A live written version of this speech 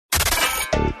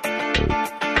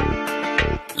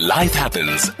Life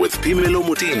Happens with Impilo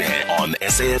on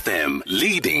SAFM,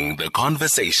 leading the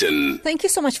conversation. Thank you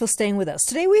so much for staying with us.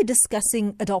 Today we're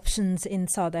discussing adoptions in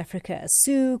South Africa.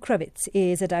 Sue Krawitz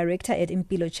is a director at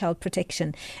Impilo Child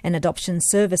Protection and Adoption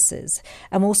Services.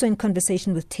 I'm also in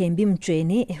conversation with Tembi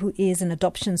Mtshweni, who is an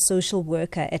adoption social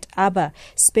worker at ABBA,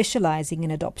 specializing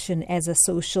in adoption as a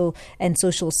social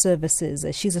services.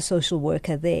 She's a social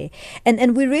worker there.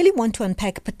 And we really want to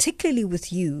unpack, particularly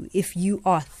with you, if you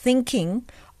are thinking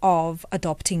of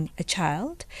adopting a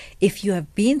child, if you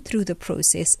have been through the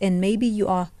process and maybe you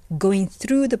are going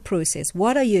through the process.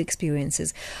 What are your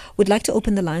experiences? Would like to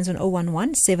open the lines on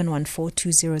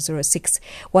 011-714-2006.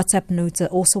 WhatsApp notes are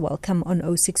also welcome on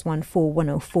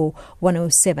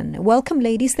 0614-104-107. Welcome,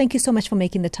 ladies. Thank you so much for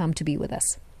making the time to be with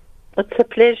us. It's a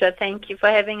pleasure. Thank you for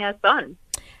having us on.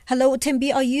 Hello,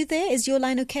 Tembi. Are you there? Is your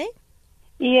line okay?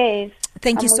 Yes.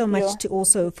 Thank you so much to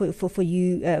also for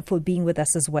you for being with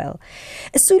us as well.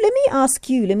 So let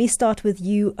me start with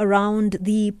you around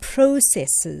the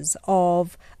processes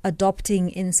of adopting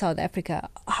in South Africa.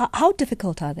 How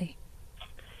difficult are they?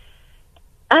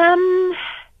 Well,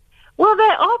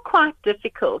 they are quite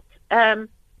difficult.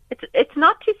 It's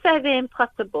not to say they're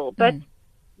impossible, but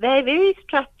they're very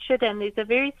structured, and there's a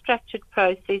very structured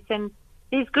process, and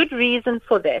there's good reason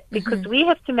for that, because we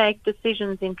have to make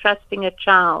decisions in trusting a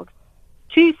child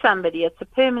to somebody. It's a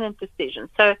permanent decision.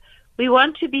 So we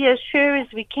want to be as sure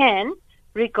as we can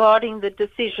regarding the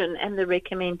decision and the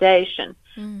recommendation.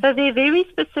 So there are very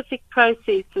specific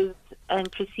processes and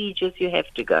procedures you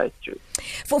have to go through.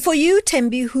 For you,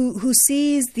 Tembi, who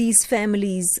sees these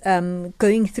families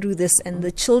going through this, and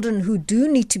the children who do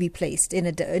need to be placed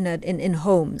in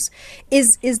homes,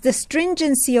 is the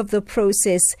stringency of the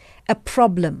process a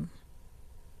problem?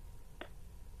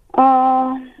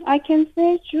 I can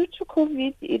say due to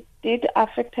COVID, it did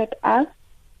affect us.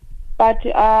 But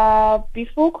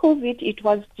before COVID, it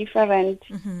was different.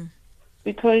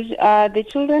 Because the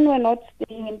children were not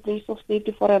staying in place of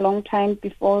safety for a long time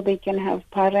before they can have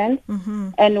parents.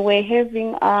 And we're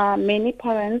having many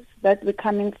parents that were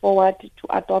coming forward to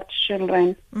adopt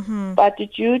children. But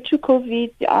due to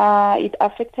COVID, it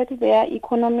affected their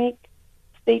economic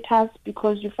status,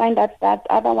 because you find that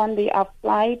other one, they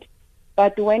applied,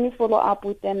 but when you follow up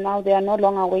with them now, they are no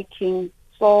longer working.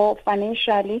 So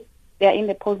financially, they are in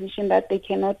the position that they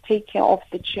cannot take care of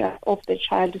the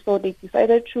child. So they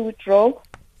decided to withdraw.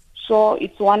 So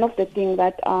it's one of the things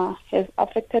that has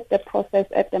affected the process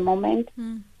at the moment.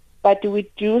 But we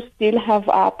do still have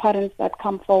our parents that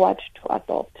come forward to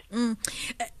adopt.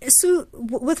 So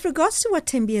with regards to what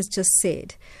Tembi has just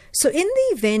said, so in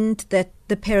the event that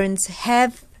the parents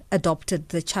have adopted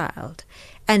the child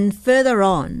and further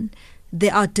on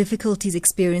there are difficulties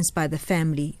experienced by the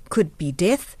family, could be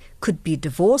death, could be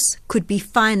divorce, could be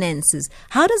finances,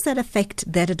 how does that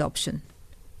affect that adoption?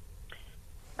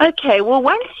 Okay, well,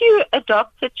 once you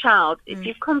adopt a child, if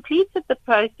you've completed the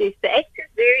process, the act is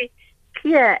very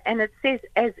clear, and it says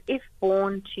as if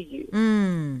born to you.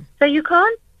 So you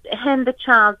can't hand the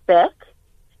child back,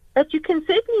 but you can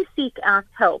certainly seek out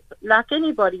help, like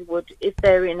anybody would if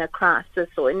they're in a crisis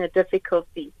or in a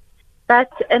difficulty.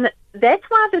 And that's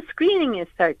why the screening is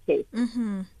so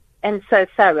careful and so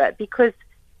thorough, because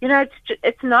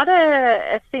it's not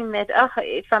a thing that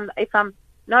if I'm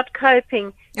not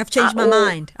coping, I've changed my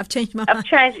mind.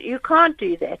 You can't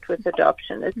do that with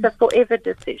adoption. It's a forever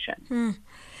decision.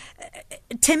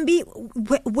 Tembi,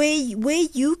 where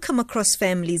you come across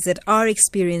families that are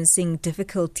experiencing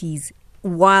difficulties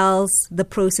whilst the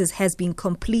process has been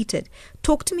completed,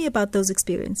 talk to me about those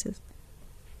experiences.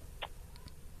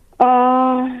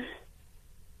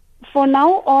 For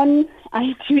now on,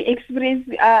 I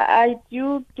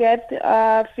do get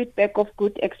feedback of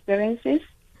good experiences.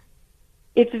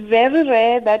 It's very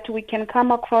rare that we can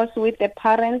come across with a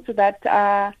parent that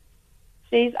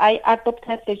says, I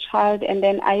adopted the child and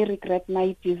then I regret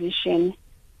my decision.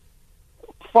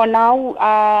 For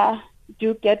now,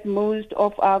 do get most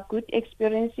of our good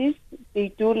experiences. They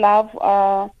do love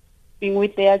being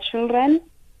with their children.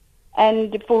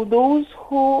 And for those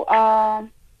who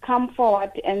come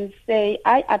forward and say,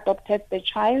 I adopted the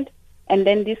child, and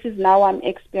then this is now I'm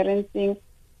experiencing,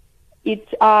 it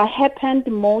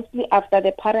happened mostly after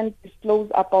the parents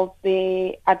disclosed about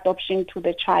the adoption to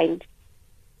the child.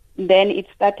 Then it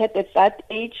started at that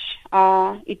age.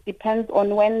 It depends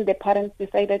on when the parents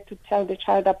decided to tell the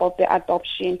child about the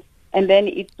adoption. And then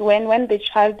it's when the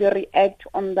child reacts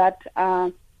on that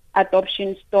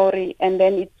adoption story, and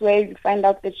then it's where you find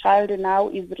out the child now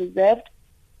is reserved,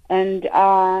 and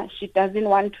she doesn't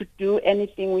want to do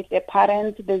anything with the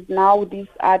parents. There's now this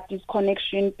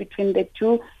disconnection between the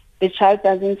two. The child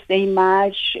doesn't say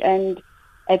much, and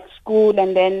at school,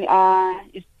 and then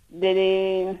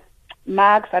the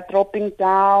marks are dropping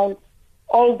down,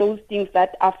 all those things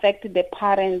that affect the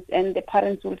parents, and the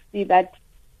parents will see that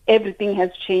everything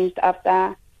has changed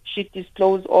after she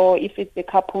disclosed, or if it's the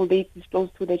couple, they disclose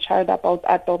to the child about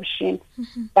adoption.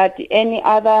 Mm-hmm. But any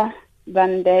other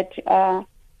than that,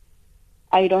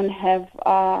 I don't have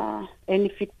any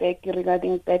feedback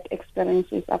regarding bad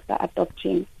experiences after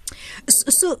adopting.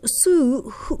 So,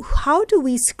 Sue, how do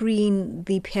we screen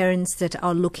the parents that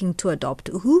are looking to adopt?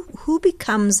 Who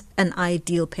becomes an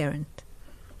ideal parent?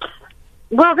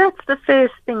 Well, that's the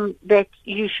first thing that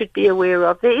you should be aware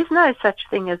of. There is no such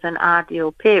thing as an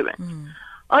ideal parent.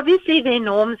 Obviously, there are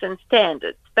norms and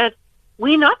standards, but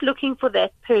we're not looking for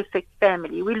that perfect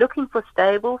family. We're looking for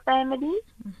stable families.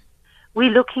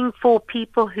 We're looking for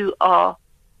people who are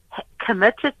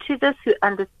committed to this, who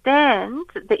understand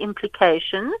the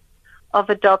implications of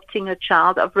adopting a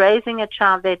child, of raising a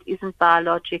child that isn't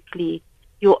biologically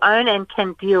your own, and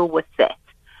can deal with that.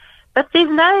 But there's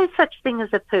no such thing as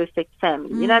a perfect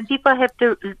family. You know, people have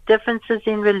differences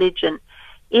in religion,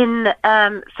 in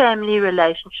family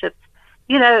relationships.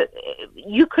 You know,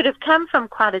 you could have come from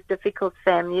quite a difficult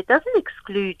family. It doesn't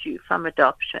exclude you from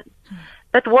adoption.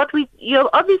 But what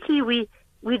obviously we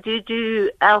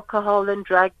do alcohol and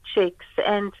drug checks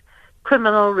and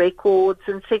criminal records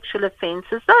and sexual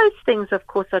offences. Those things, of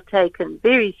course, are taken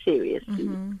very seriously.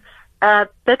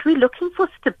 But we're looking for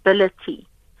stability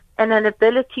and an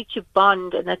ability to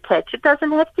bond and attach. It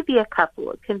doesn't have to be a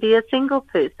couple. It can be a single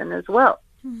person as well.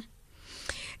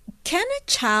 Can a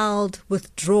child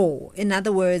withdraw? In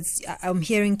other words, I'm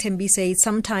hearing Tembi say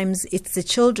sometimes it's the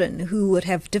children who would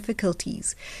have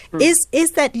difficulties.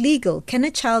 Is that legal? Can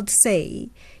a child say,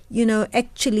 you know,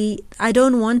 actually, I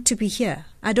don't want to be here.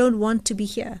 I don't want to be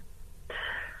here?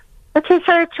 Okay,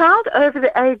 so a child over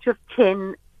the age of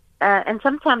 10, and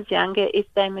sometimes younger if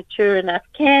they're mature enough,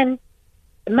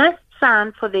 must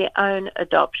sign for their own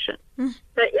adoption.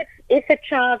 So if a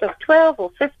child of 12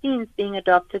 or 15 is being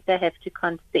adopted, they have to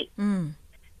consent.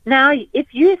 Now, if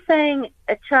you're saying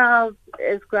a child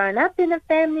has grown up in a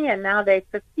family and now they're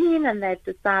 15 and they've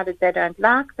decided they don't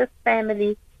like this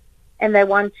family and they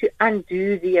want to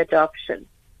undo the adoption,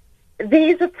 there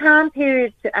is a time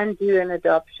period to undo an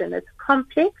adoption. It's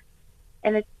complex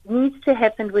and it needs to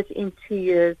happen within 2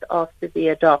 years after the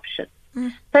adoption.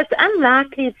 So it's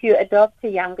unlikely if you adopt a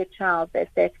younger child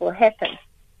that will happen.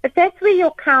 But that's where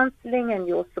your counselling and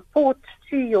your support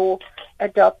to your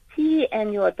adoptee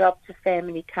and your adoptive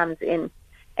family comes in.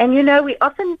 And, you know, we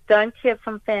often don't hear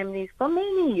from families for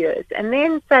many years. And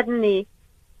then suddenly,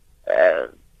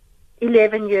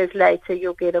 11 years later,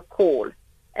 you'll get a call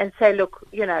and say, look,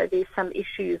 you know, there's some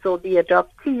issues, or the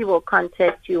adoptee will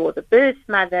contact you, or the birth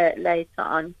mother later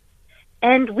on.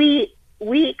 And we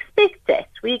expect that.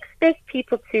 We expect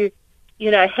people to,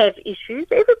 you know, have issues.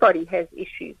 Everybody has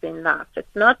issues in life.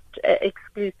 It's not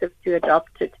exclusive to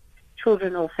adopted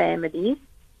children or families.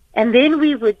 And then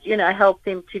we would, you know, help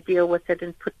them to deal with it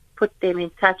and put them in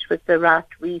touch with the right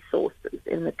resources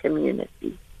in the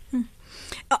community.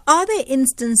 Are there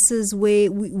instances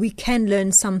where we can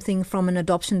learn something from an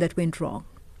adoption that went wrong?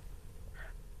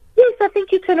 Yes, I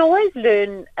think you can always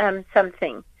learn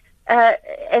something.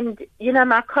 And, you know,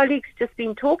 my colleague's just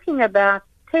been talking about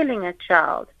telling a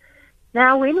child.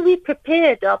 Now, when we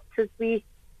prepare adopters, we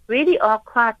really are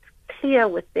quite clear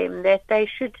with them that they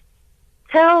should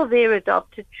tell their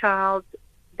adopted child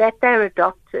that they're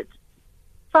adopted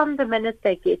from the minute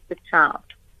they get the child.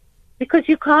 Because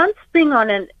you can't spring on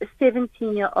a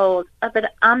 17-year-old,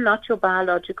 but I'm not your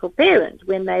biological parent,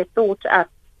 when they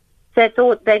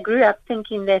they grew up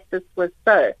thinking that this was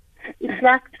so. It's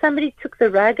like somebody took the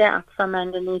rug out from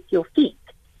underneath your feet.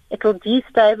 It will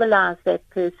destabilize that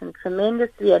person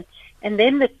tremendously. And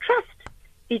then the trust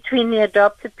between the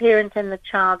adopted parent and the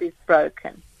child is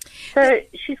broken. So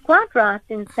she's quite right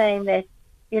in saying that,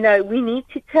 you know, we need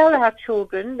to tell our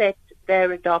children that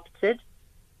they're adopted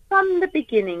from the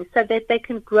beginning so that they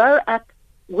can grow up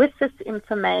with this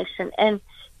information and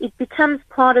it becomes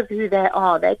part of who they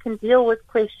are. They can deal with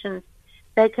questions,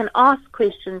 they can ask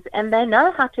questions, and they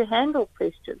know how to handle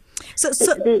questions.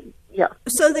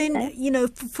 So then, you know,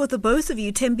 for the both of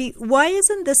you, Tembi, why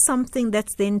isn't this something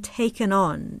that's then taken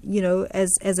on, you know,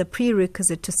 as a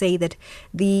prerequisite to say that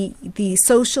the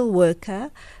social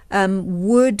worker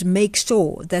would make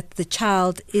sure that the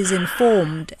child is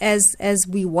informed as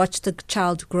we watch the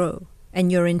child grow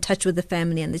and you're in touch with the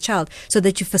family and the child so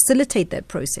that you facilitate that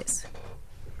process?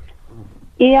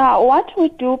 Yeah, what we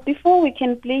do before we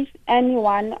can place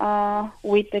anyone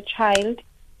with the child,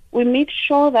 we make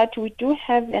sure that we do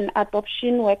have an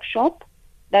adoption workshop,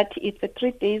 that it's a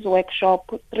 3 days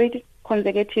workshop, 3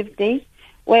 consecutive days,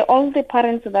 where all the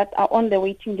parents that are on the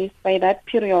waiting list by that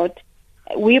period,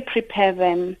 we prepare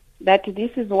them that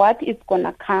this is what is going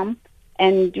to come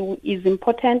and is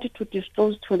important to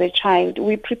disclose to the child.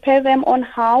 We prepare them on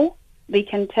how they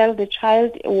can tell the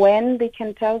child, when they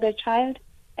can tell the child,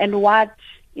 and what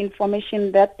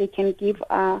information that they can give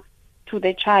to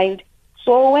the child.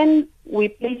 So when we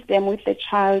place them with the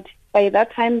child, by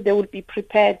that time they will be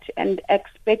prepared and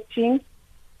expecting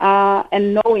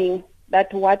and knowing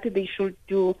that what they should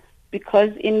do.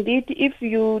 Because indeed, if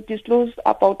you disclose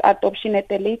about adoption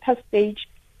at a later stage,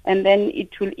 and then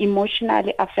it will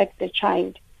emotionally affect the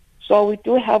child. So we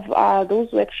do have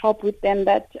those workshops with them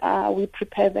that we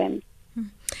prepare them.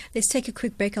 Let's take a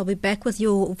quick break. I'll be back with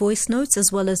your voice notes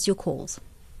as well as your calls.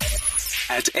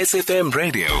 At SFM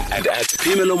Radio and at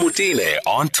Impilo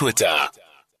on Twitter.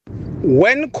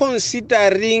 When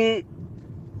considering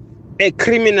a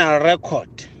criminal record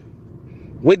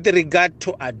with regard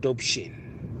to adoption,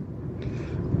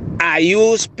 are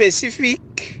you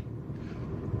specific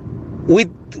with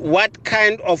what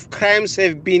kind of crimes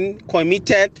have been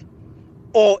committed,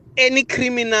 or any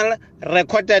criminal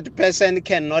recorded person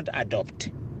cannot adopt?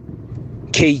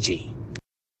 KJ.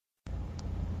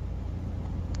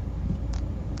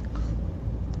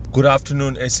 Good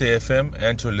afternoon, SAFM,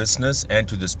 and to listeners and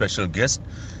to the special guest.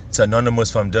 It's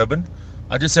Anonymous from Durban.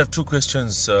 I just have two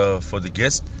questions for the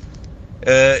guest.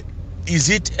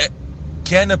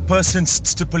 Can a person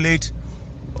stipulate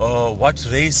what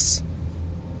race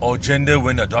or gender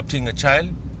when adopting a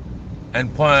child?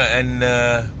 And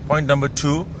point number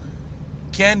two,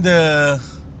 can the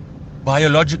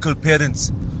biological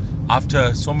parents,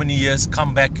 after so many years,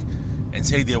 come back and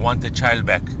say they want the child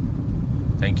back?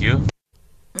 Thank you.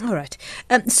 All right.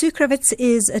 Sue Krawitz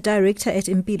is a director at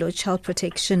Impilo Child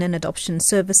Protection and Adoption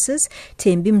Services.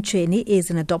 Tembi Mtshweni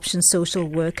is an adoption social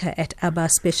worker at ABBA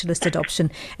Specialist Adoption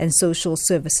and Social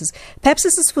Services. Perhaps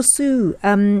this is for Sue.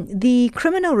 The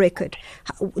criminal record.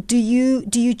 Do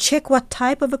you check what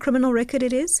type of a criminal record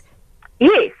it is?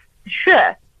 Yes,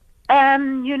 sure.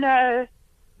 There's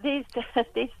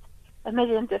a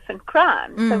million different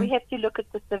crimes, so we have to look at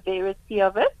the severity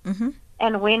of it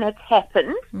and when it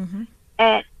happened.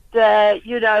 And,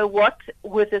 what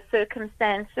were the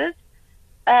circumstances?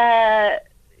 Has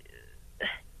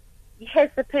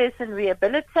the person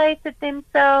rehabilitated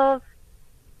themselves?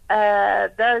 So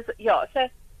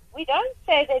we don't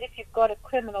say that if you've got a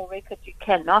criminal record, you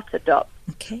cannot adopt.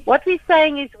 Okay. What we're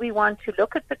saying is we want to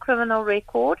look at the criminal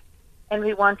record and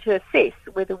we want to assess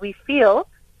whether we feel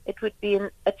it would be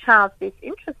in a child's best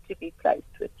interest to be placed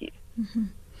with you.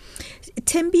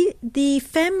 Tembi, the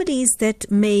families that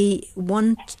may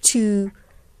want to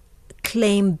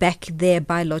claim back their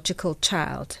biological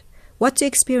child, what's your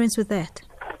experience with that?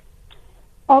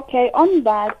 Okay, on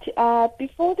that,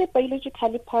 before the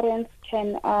biological parents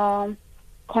can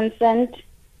consent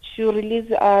to release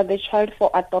the child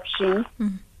for adoption,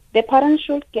 the parents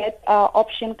should get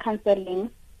option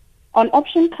counseling. On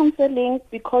option counseling,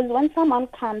 because when someone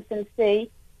comes and say,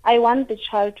 I want the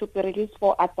child to be released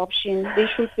for adoption, there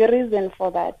should be a reason for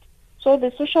that. So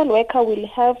the social worker will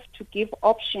have to give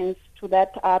options to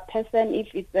that person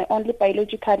if it's the only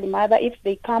biological mother. If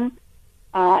they come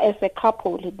as a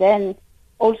couple, then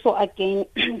also again,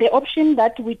 the option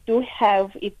that we do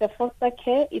have is the foster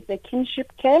care, it's a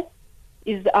kinship care,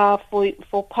 is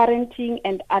for parenting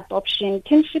and adoption.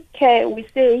 Kinship care, we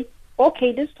say,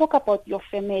 okay, let's talk about your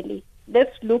family.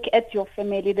 Let's look at your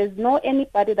family. There's no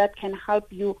anybody that can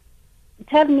help you.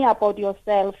 Tell me about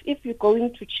yourself. If you're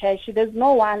going to church, there's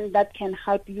no one that can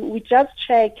help you. We just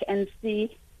check and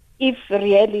see if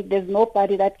really there's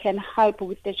nobody that can help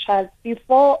with the child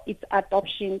before its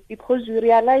adoption, because we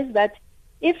realize that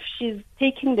if she's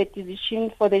taking the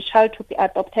decision for the child to be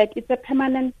adopted, it's a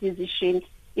permanent decision.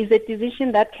 It's a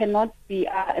decision that cannot be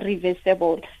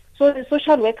reversible. So the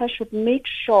social worker should make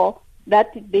sure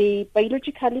that the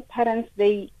biological parents,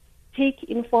 they take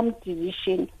informed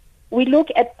decision. We look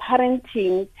at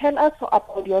parenting. Tell us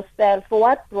about yourself.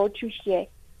 What brought you here?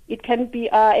 It can be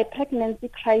a pregnancy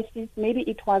crisis. Maybe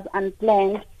it was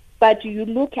unplanned. But you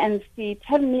look and see,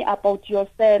 tell me about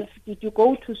yourself. Did you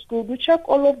go to school? We check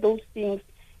all of those things,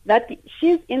 that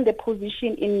she's in the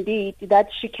position indeed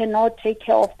that she cannot take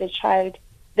care of the child.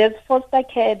 There's foster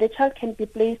care. The child can be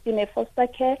placed in a foster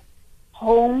care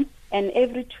home, and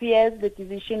every 2 years the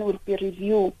decision will be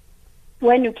reviewed,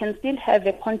 when you can still have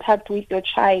a contact with your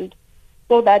child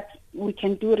so that we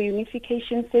can do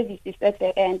reunification services at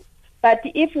the end. But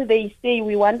if they say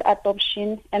we want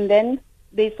adoption, and then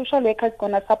the social worker is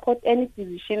going to support any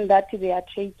decision that they are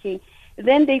taking,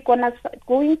 then they're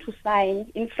going to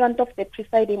sign in front of the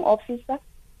presiding officer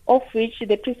of which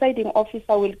the presiding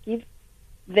officer will give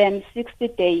them 60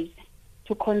 days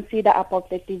to consider about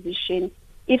the decision.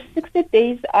 If 60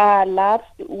 days are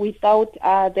lapsed without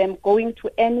them going to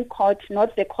any court,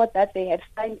 not the court that they have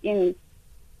signed in,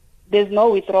 there's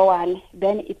no withdrawal,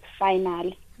 then it's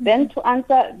final. Then to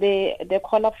answer the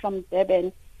caller from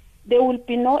Durban, there will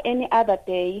be no any other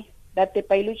day that the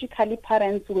biological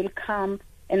parents will come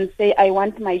and say, I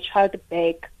want my child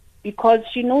back, because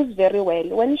she knows very well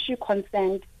when she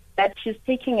consents that she's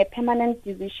taking a permanent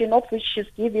decision of which she's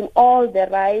giving all the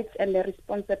rights and the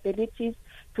responsibilities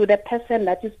to the person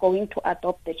that is going to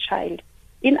adopt the child.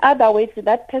 In other words,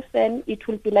 that person, it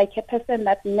will be like a person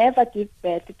that never gives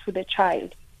birth to the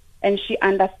child, and she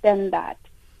understands that.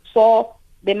 So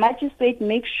the magistrate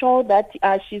makes sure that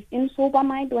she's in sober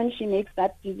mind when she makes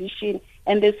that decision,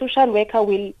 and the social worker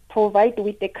will provide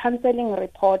with the counseling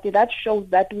report that shows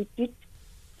that we did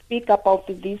speak about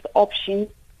these options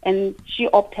and she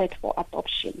opted for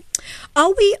adoption.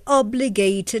 Are we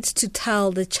obligated to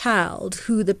tell the child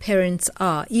who the parents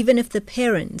are, even if the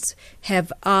parents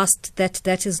have asked that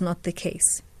that is not the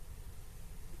case?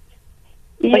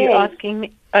 Yes. Are you asking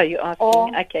me? Oh, you're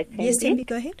asking me. Okay, Tembi. Yes, Tembi,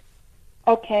 go ahead.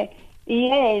 Okay.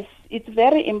 Yes, it's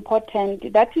very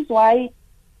important. That is why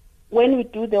when we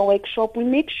do the workshop, we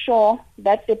make sure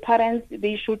that the parents,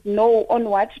 they should know on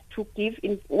what to give,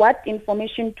 what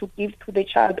information to give to the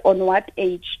child on what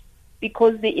age.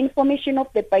 Because the information of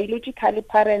the biological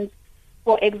parents,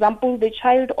 for example, the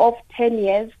child of 10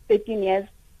 years, 13 years,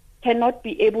 cannot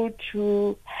be able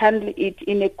to handle it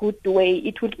in a good way.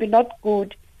 It would be not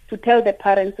good to tell the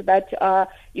parents that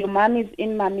your mom is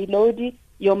in Mamelodi,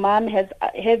 your mom has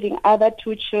having other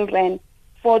 2 children.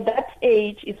 For that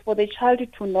age, is for the child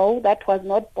to know that was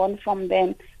not born from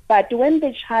them. But when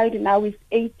the child now is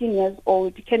 18 years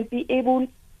old, can be able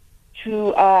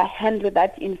to handle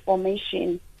that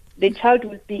information. The child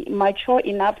will be mature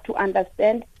enough to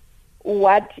understand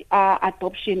what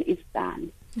adoption is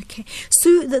done. Okay.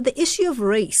 So the issue of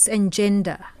race and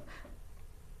gender.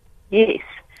 Yes.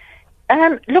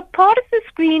 Look, part of the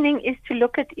screening is to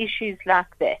look at issues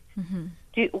like that.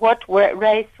 Mm-hmm. What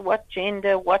race, what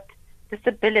gender, what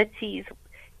disabilities.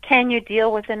 Can you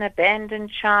deal with an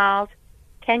abandoned child?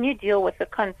 Can you deal with a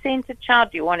consented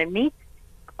child? Do you want to meet?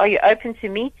 Are you open to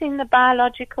meeting the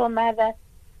biological mother?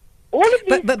 All of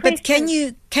these but can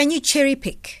you cherry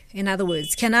pick? In other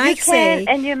words, can I say?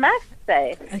 And you must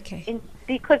say, okay,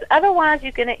 because otherwise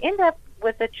you're going to end up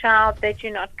with a child that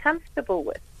you're not comfortable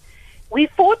with. We're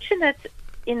fortunate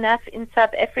enough in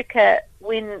South Africa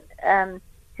when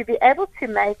to be able to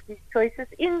make these choices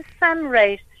in some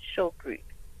racial groups.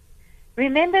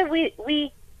 Remember,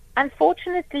 we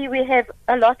unfortunately we have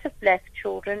a lot of black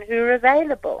children who are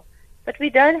available, but we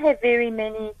don't have very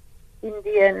many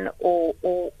Indian or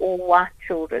white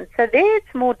children. So there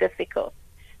it's more difficult.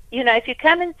 You know, if you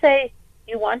come and say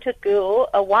you want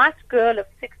a white girl of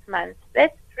 6 months,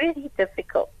 that's really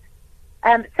difficult.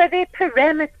 So there are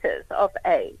parameters of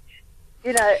age,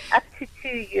 you know, up to 2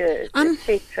 years,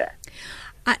 etc.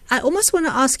 I almost want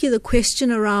to ask you the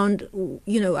question around,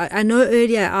 you know, I know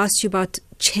earlier I asked you about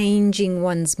changing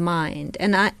one's mind,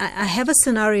 and I have a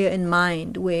scenario in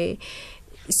mind where,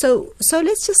 so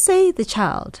let's just say the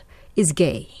child is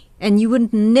gay, and you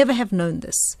would never have known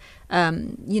this,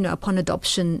 you know, upon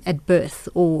adoption at birth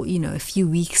or, you know, a few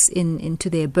weeks into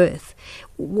their birth.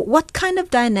 What kind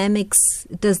of dynamics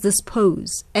does this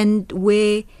pose, and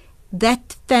where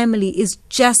that family is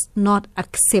just not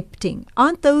accepting?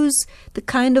 Aren't those the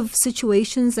kind of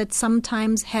situations that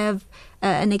sometimes have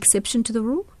an exception to the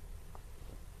rule?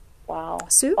 Wow.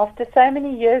 Sue? After so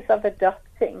many years of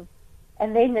adopting,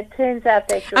 and then it turns out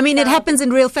that it happens in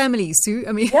real families, Sue.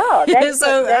 I mean, yeah,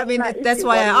 that's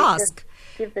why I ask.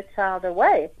 Give the child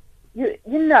away. You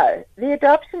know, the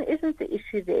adoption isn't the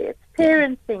issue there. It's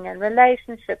parenting and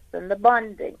relationships and the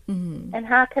bonding. Mm-hmm. And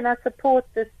how can I support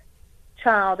this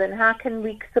child, and how can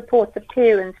we support the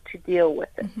parents to deal with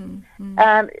it?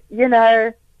 Mm-hmm. You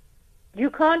know, you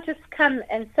can't just come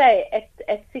and say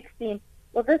at 16,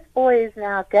 well, this boy is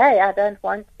now gay, I don't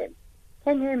want him.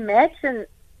 Can you imagine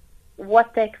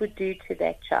what that would do to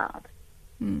that child?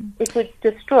 It would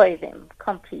destroy them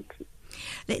completely.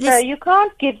 So you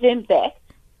can't give them that.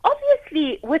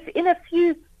 Obviously, within a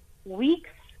few weeks,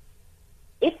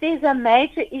 if there's a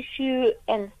major issue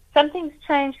and something's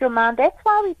changed your mind, that's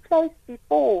why we place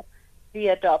before the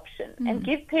adoption and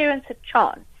give parents a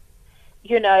chance,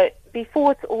 you know,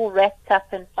 before it's all wrapped up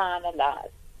and finalized,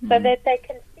 so that they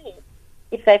can see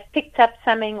if they've picked up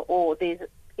something or there's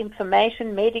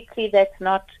information medically that's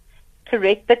not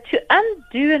correct. But to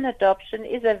undo an adoption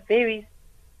is a very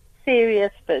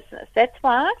serious business. That's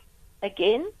why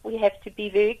again, we have to be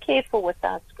very careful with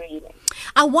our screening.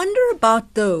 I wonder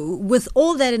about, though, with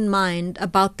all that in mind,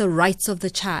 about the rights of the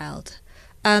child.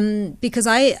 Because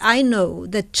I know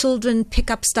that children pick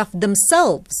up stuff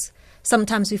themselves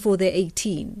sometimes before they're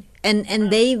 18.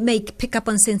 And they pick up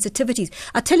on sensitivities.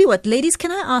 I'll tell you what, ladies,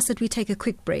 can I ask that we take a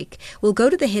quick break? We'll go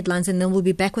to the headlines and then we'll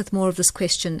be back with more of this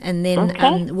question. And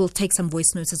then we'll take some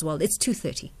voice notes as well. It's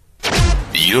 2:30.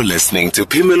 You're listening to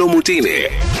Impilo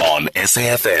on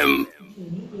SAFM.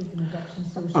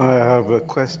 I have a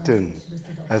question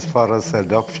as far as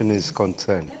adoption is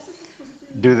concerned.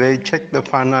 Do they check the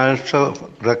financial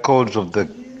records of the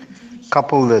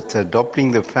couple that's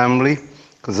adopting the family?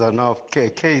 Because I know of a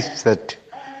case that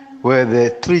where the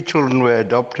 3 children were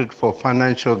adopted for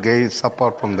financial gain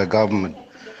support from the government.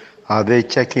 Are they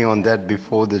checking on that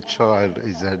before the child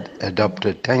is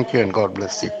adopted? Thank you and God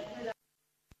bless you.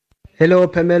 Hello,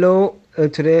 Pamelo,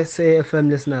 today's AFM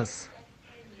listeners.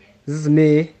 This is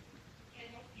me.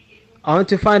 I want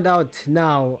to find out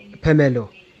now, Pamelo,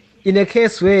 in a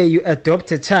case where you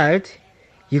adopt a child,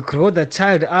 you grow the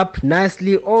child up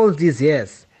nicely all these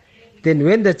years. Then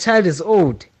when the child is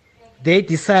old, they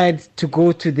decide to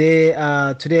go to their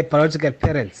biological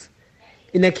parents.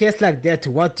 In a case like that,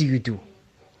 what do you do?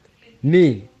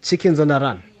 Me, chickens on a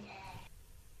run.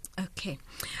 Okay.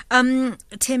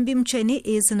 Tembi Mtshweni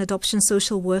is an adoption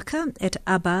social worker at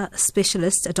ABBA,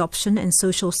 Specialist Adoption and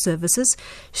Social Services.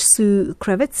 Sue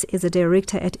Krawitz is a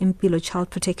director at Impilo Child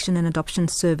Protection and Adoption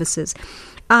Services.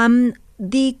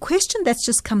 The question that's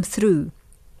just come through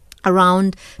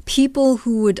around people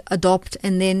who would adopt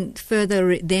and then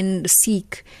further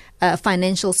seek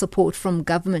financial support from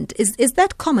government. Is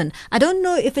that common? I don't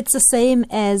know if it's the same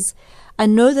as, I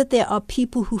know that there are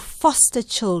people who foster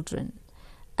children.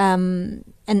 And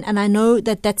I know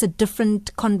that that's a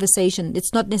different conversation.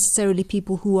 It's not necessarily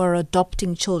people who are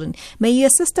adopting children. May you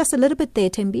assist us a little bit there,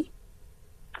 Tembi?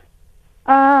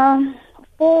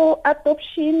 For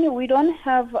adoption, we don't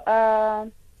have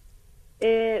a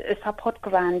support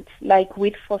grant like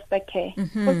with foster care.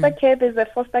 Mm-hmm. Foster care, there's a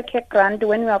foster care grant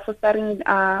when we are fostering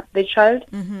the child.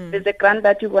 Mm-hmm. There's a grant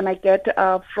that you're going to get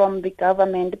from the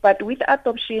government. But with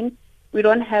adoption, we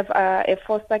don't have a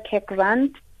foster care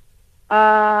grant.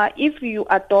 If you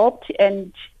adopt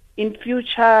and in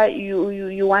future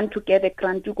you want to get a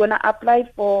grant, you're going to apply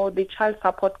for the child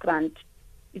support grant.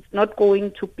 It's not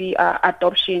going to be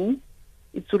adoption.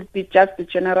 It will be just the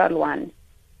general one.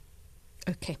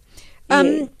 Okay.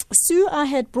 Yes. Sue, I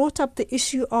had brought up the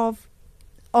issue of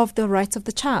the rights of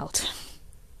the child.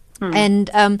 And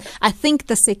I think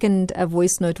the second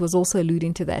voice note was also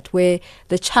alluding to that, where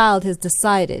the child has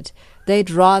decided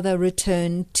they'd rather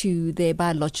return to their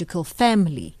biological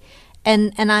family.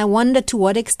 And I wonder, to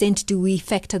what extent do we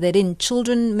factor that in?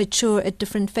 Children mature at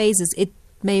different phases. It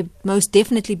may most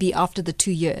definitely be after the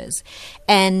 2 years.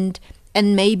 And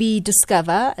maybe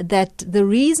discover that the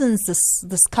reasons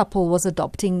this couple was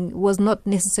adopting was not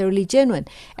necessarily genuine.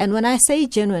 And when I say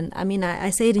genuine, I mean,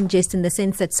 I say it in jest, in the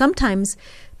sense that sometimes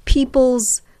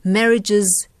people's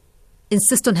marriages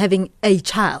insist on having a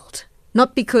child,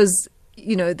 not because,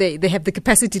 they have the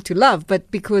capacity to love, but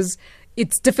because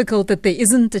it's difficult that there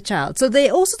isn't a child. So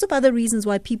there are all sorts of other reasons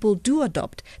why people do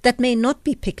adopt that may not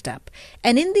be picked up.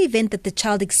 And in the event that the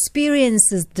child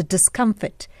experiences the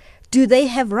discomfort, do they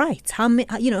have rights? How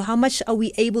much are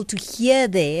we able to hear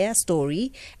their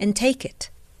story and take it?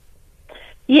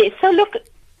 Yes. So look,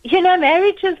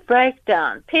 marriages break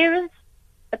down.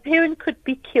 A parent could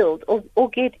be killed or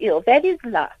get ill. That is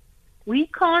life. We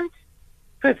can't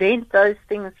prevent those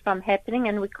things from happening,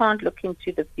 and we can't look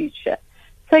into the future.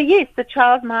 So yes, the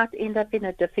child might end up in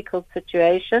a difficult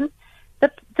situation.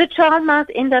 The child might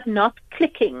end up not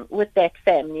clicking with that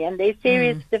family, and there's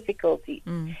serious difficulties.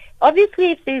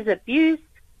 Obviously, if there's abuse,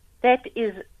 that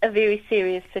is a very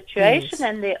serious situation, Yes.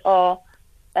 and there are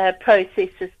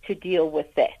processes to deal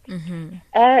with that. Mm-hmm.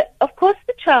 Of course,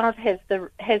 the child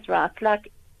has rights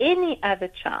like any other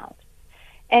child.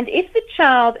 And if the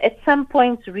child at some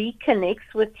point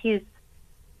reconnects with his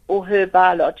or her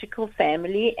biological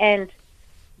family, and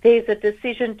there's a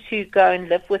decision to go and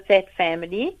live with that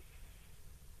family,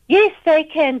 yes, they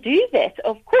can do that,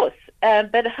 of course.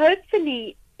 But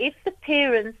hopefully, if the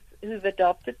parents who've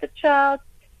adopted the child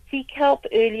seek help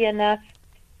early enough,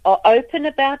 are open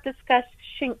about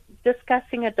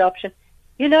discussing adoption,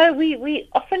 we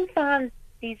often find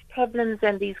these problems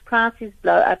and these crises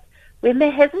blow up when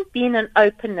there hasn't been an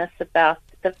openness about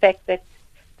the fact that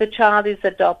the child is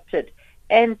adopted.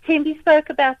 And Tembi spoke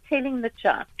about telling the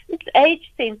child. It's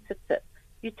age sensitive.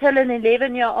 You tell an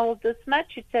 11-year-old this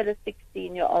much, you tell a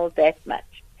 16-year-old that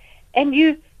much. And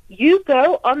you you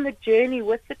go on the journey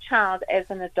with the child as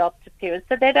an adoptive parent,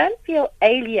 so they don't feel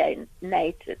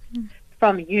alienated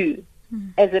from you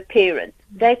as a parent.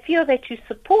 They feel that you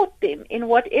support them in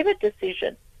whatever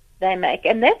decision they make.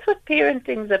 And that's what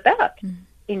parenting's about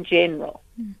in general.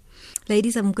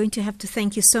 Ladies, I'm going to have to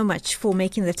thank you so much for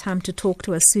making the time to talk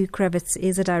to us. Sue Krawitz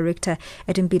is a director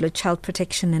at Impilo Child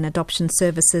Protection and Adoption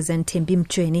Services, and Tembi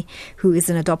Mtshweni, who is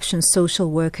an adoption social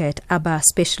worker at ABBA,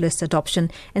 Specialist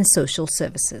Adoption and Social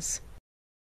Services.